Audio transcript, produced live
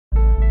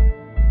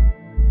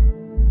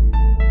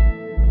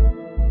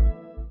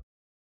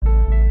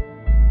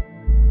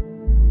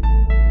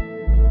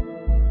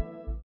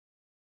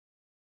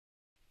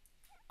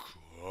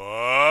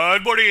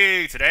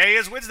morning. Today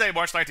is Wednesday,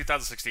 March 9,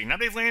 2016. I'm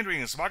Dave Landry,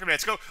 and the market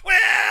bets go,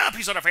 well,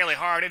 peace on a fairly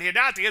hard in here.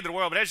 Not the end of the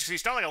world, but as you see,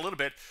 stalling a little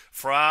bit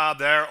from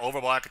their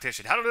overbought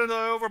condition. How did they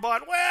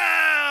overbought?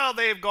 Well,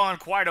 they've gone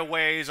quite a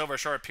ways over a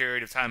short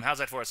period of time. How's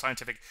that for a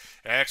scientific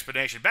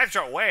explanation? Back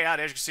chart way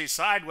out, as you can see,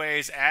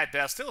 sideways at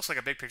best. Still looks like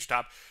a big picture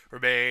top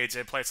remains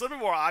in place. A little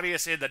bit more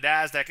obvious in the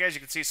NASDAQ. As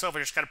you can see, so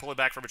far just kind of pulling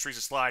back from its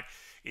recent slide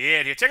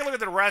in here. Take a look at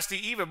the Rusty,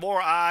 even more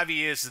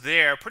obvious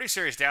there. Pretty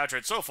serious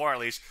downtrend so far,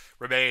 at least,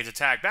 remains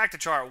attacked. Back to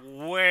chart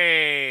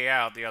way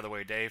out the other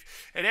way, Dave.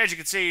 And as you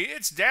can see,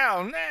 it's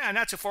down,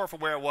 not too far from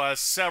where it was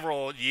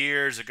several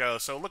years ago.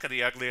 So look at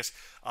the ugliest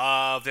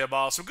of them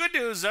all. Some good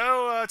news,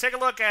 though. Take a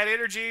look at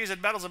energies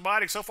and metals and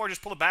mining. So far,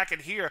 just pull it back in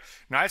here.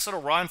 Nice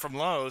little run from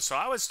lows. So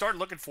I would start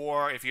looking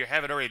for, if you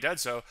haven't already done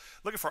so,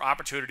 looking for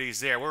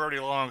opportunities there. We're already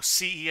along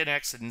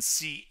CENX and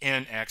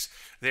CNX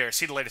there.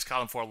 See the latest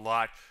column for a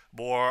lot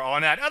more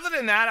on that. Other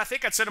than that, I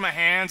think I'd sit in my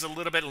hands a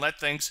little bit and let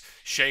things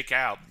shake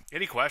out.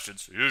 Any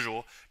questions?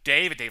 Usual.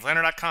 Dave at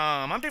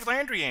DaveLandry.com. I'm Dave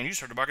Landry, and you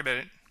start the market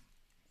minute.